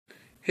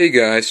Hey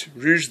guys,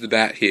 Rouge the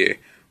Bat here.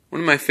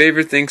 One of my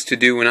favorite things to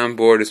do when I'm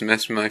bored is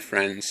mess with my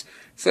friends.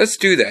 So let's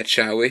do that,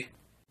 shall we?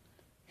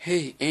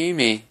 Hey,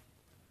 Amy.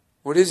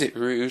 What is it,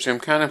 Rouge? I'm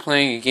kind of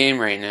playing a game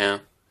right now.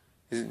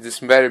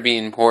 This better be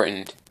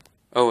important.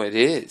 Oh, it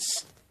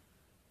is.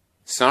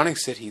 Sonic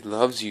said he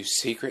loves you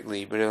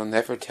secretly, but he'll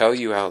never tell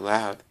you out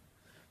loud.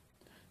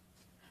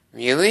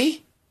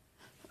 Really?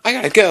 I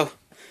gotta go.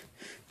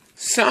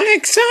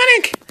 Sonic!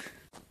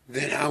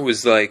 Then I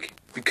was like,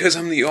 because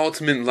I'm the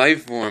ultimate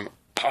life form,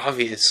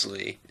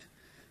 obviously.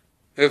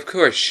 Of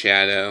course,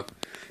 Shadow.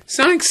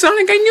 Sonic,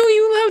 I knew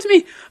you loved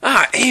me!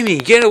 Ah, Amy,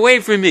 get away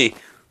from me!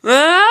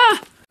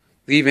 Ah!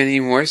 Leave any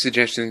more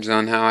suggestions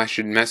on how I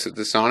should mess with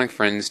the Sonic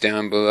friends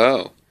down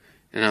below.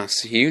 And I'll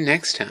see you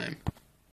next time.